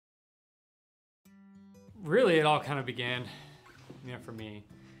Really, it all kind of began, for me.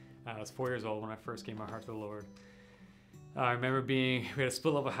 I was 4 years old when I first gave my heart to the Lord. I remember we had a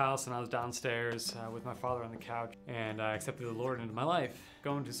split level house and I was downstairs with my father on the couch, and I accepted the Lord into my life.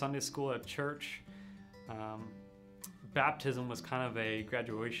 Going to Sunday school at church, baptism was kind of a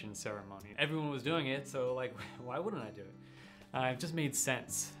graduation ceremony. Everyone was doing it, so like, why wouldn't I do it? It just made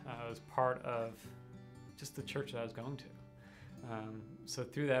sense. I was part of just the church that I was going to. So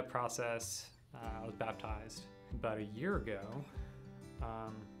through that process, I was baptized. About a year ago,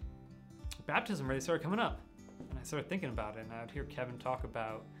 baptism really started coming up. And I started thinking about it, and I would hear Kevin talk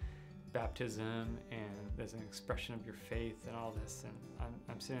about baptism and there's an expression of your faith and all this, and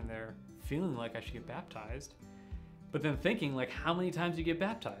I'm sitting there feeling like I should get baptized, but then thinking like, how many times do you get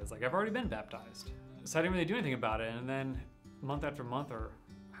baptized? Like, I've already been baptized. So I didn't really do anything about it, and then month after month, or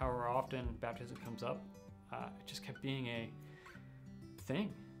however often baptism comes up, it just kept being a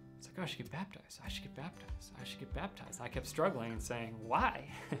thing. It's like, oh, I should get baptized, I should get baptized, I should get baptized. And I kept struggling and saying, why?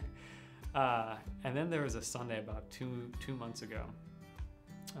 And then there was a Sunday about two months ago.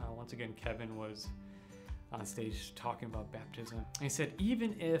 Once again, Kevin was on stage talking about baptism. And he said,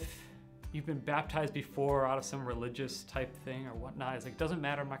 even if you've been baptized before out of some religious type thing or whatnot, it's like, it doesn't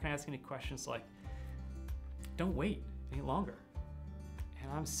matter, I'm not gonna ask any questions. Like, don't wait any longer.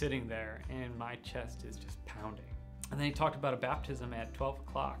 And I'm sitting there and my chest is just pounding. And then he talked about a baptism at 12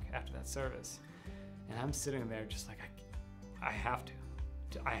 o'clock after that service. And I'm sitting there just like, I have to.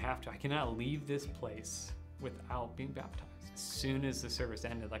 I cannot leave this place without being baptized. As soon as the service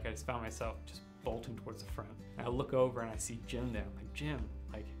ended, like, I just found myself just bolting towards the front. And I look over and I see Jim there. I'm like, Jim,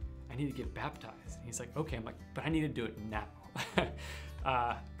 like, I need to get baptized. And he's like, okay. I'm like, but I need to do it now. Because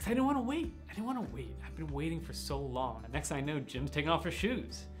I didn't want to wait. I've been waiting for so long. And next thing I know, Jim's taking off his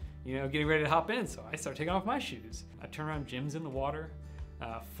shoes, getting ready to hop in. So I start taking off my shoes. I turn around, Jim's in the water,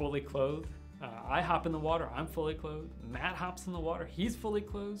 fully clothed. I hop in the water, I'm fully clothed. Matt hops in the water, he's fully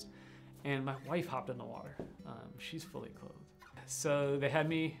clothed. And my wife hopped in the water, she's fully clothed. So they had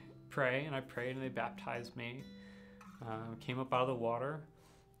me pray, and I prayed, and they baptized me. Came up out of the water,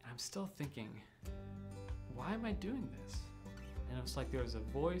 and I'm still thinking, why am I doing this? And it was like there was a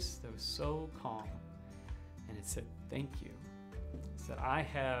voice that was so calm, and it said, thank you. It said, I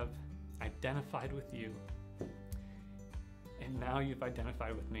have identified with you, and now you've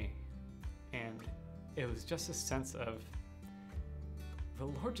identified with me. And it was just a sense of the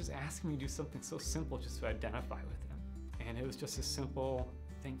Lord just asking me to do something so simple, just to identify with him. And it was just a simple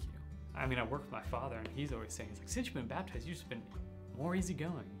thank you. I mean, I work with my father, and he's always saying, he's like, since you've been baptized, you've just been more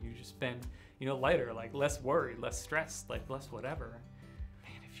easygoing. You've just been, lighter, like less worried, less stressed, like less whatever.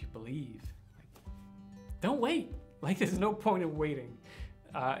 Man, if you believe, like, don't wait. Like, there's no point in waiting.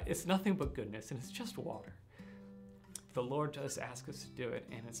 It's nothing but goodness, and it's just water. The Lord does ask us to do it,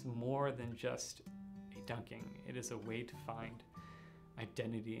 and it's more than just a dunking. It is a way to find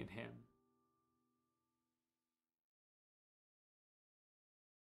identity in him.